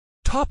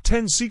Top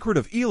 10 Secret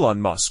of Elon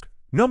Musk.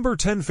 Number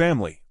 10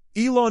 Family.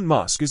 Elon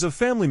Musk is a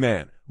family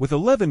man, with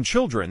 11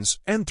 children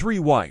and 3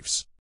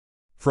 wives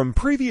from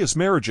previous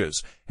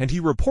marriages, and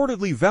he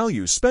reportedly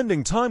values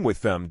spending time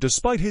with them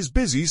despite his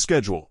busy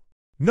schedule.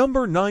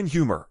 Number 9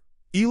 Humor.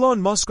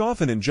 Elon Musk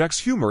often injects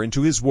humor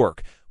into his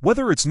work,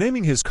 whether it's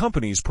naming his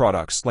company's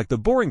products like the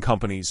Boring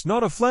Company's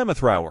Not a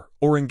Flamethrower,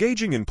 or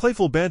engaging in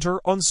playful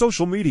banter on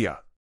social media.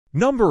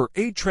 Number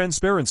 8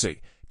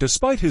 Transparency.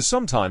 Despite his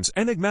sometimes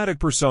enigmatic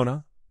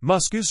persona,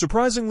 Musk is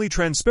surprisingly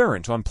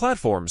transparent on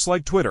platforms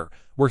like Twitter,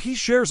 where he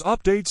shares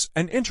updates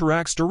and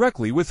interacts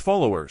directly with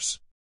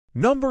followers.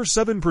 Number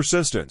 7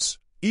 Persistence.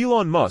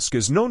 Elon Musk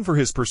is known for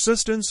his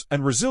persistence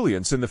and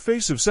resilience in the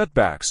face of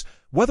setbacks,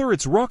 whether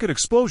it's rocket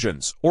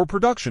explosions or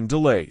production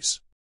delays.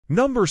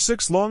 Number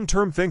 6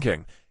 Long-term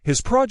thinking.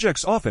 His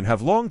projects often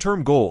have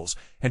long-term goals,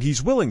 and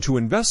he's willing to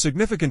invest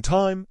significant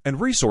time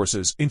and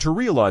resources into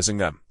realizing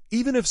them,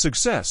 even if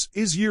success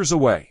is years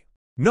away.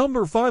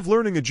 Number 5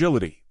 Learning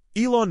agility.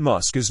 Elon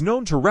Musk is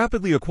known to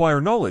rapidly acquire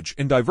knowledge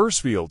in diverse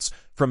fields,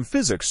 from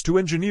physics to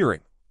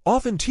engineering,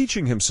 often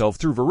teaching himself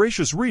through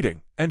voracious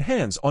reading and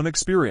hands-on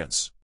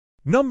experience.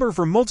 Number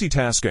 4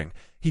 Multitasking.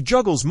 He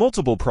juggles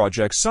multiple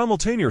projects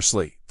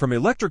simultaneously, from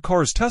electric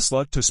cars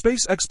Tesla to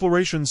space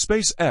exploration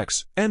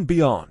SpaceX and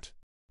beyond.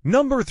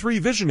 Number 3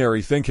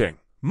 Visionary thinking.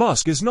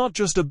 Musk is not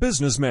just a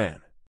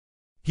businessman.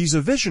 He's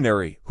a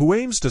visionary who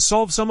aims to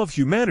solve some of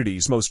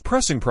humanity's most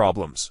pressing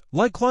problems,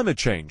 like climate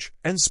change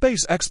and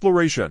space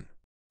exploration.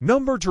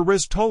 Number 2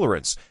 Risk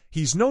tolerance.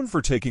 He's known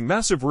for taking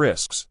massive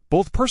risks,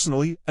 both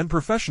personally and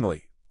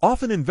professionally,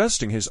 often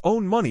investing his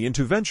own money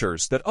into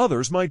ventures that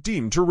others might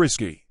deem too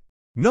risky.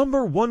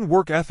 Number 1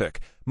 Work ethic.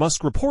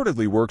 Musk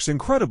reportedly works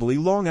incredibly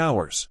long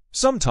hours,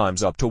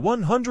 sometimes up to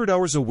 100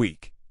 hours a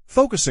week,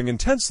 focusing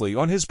intensely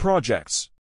on his projects.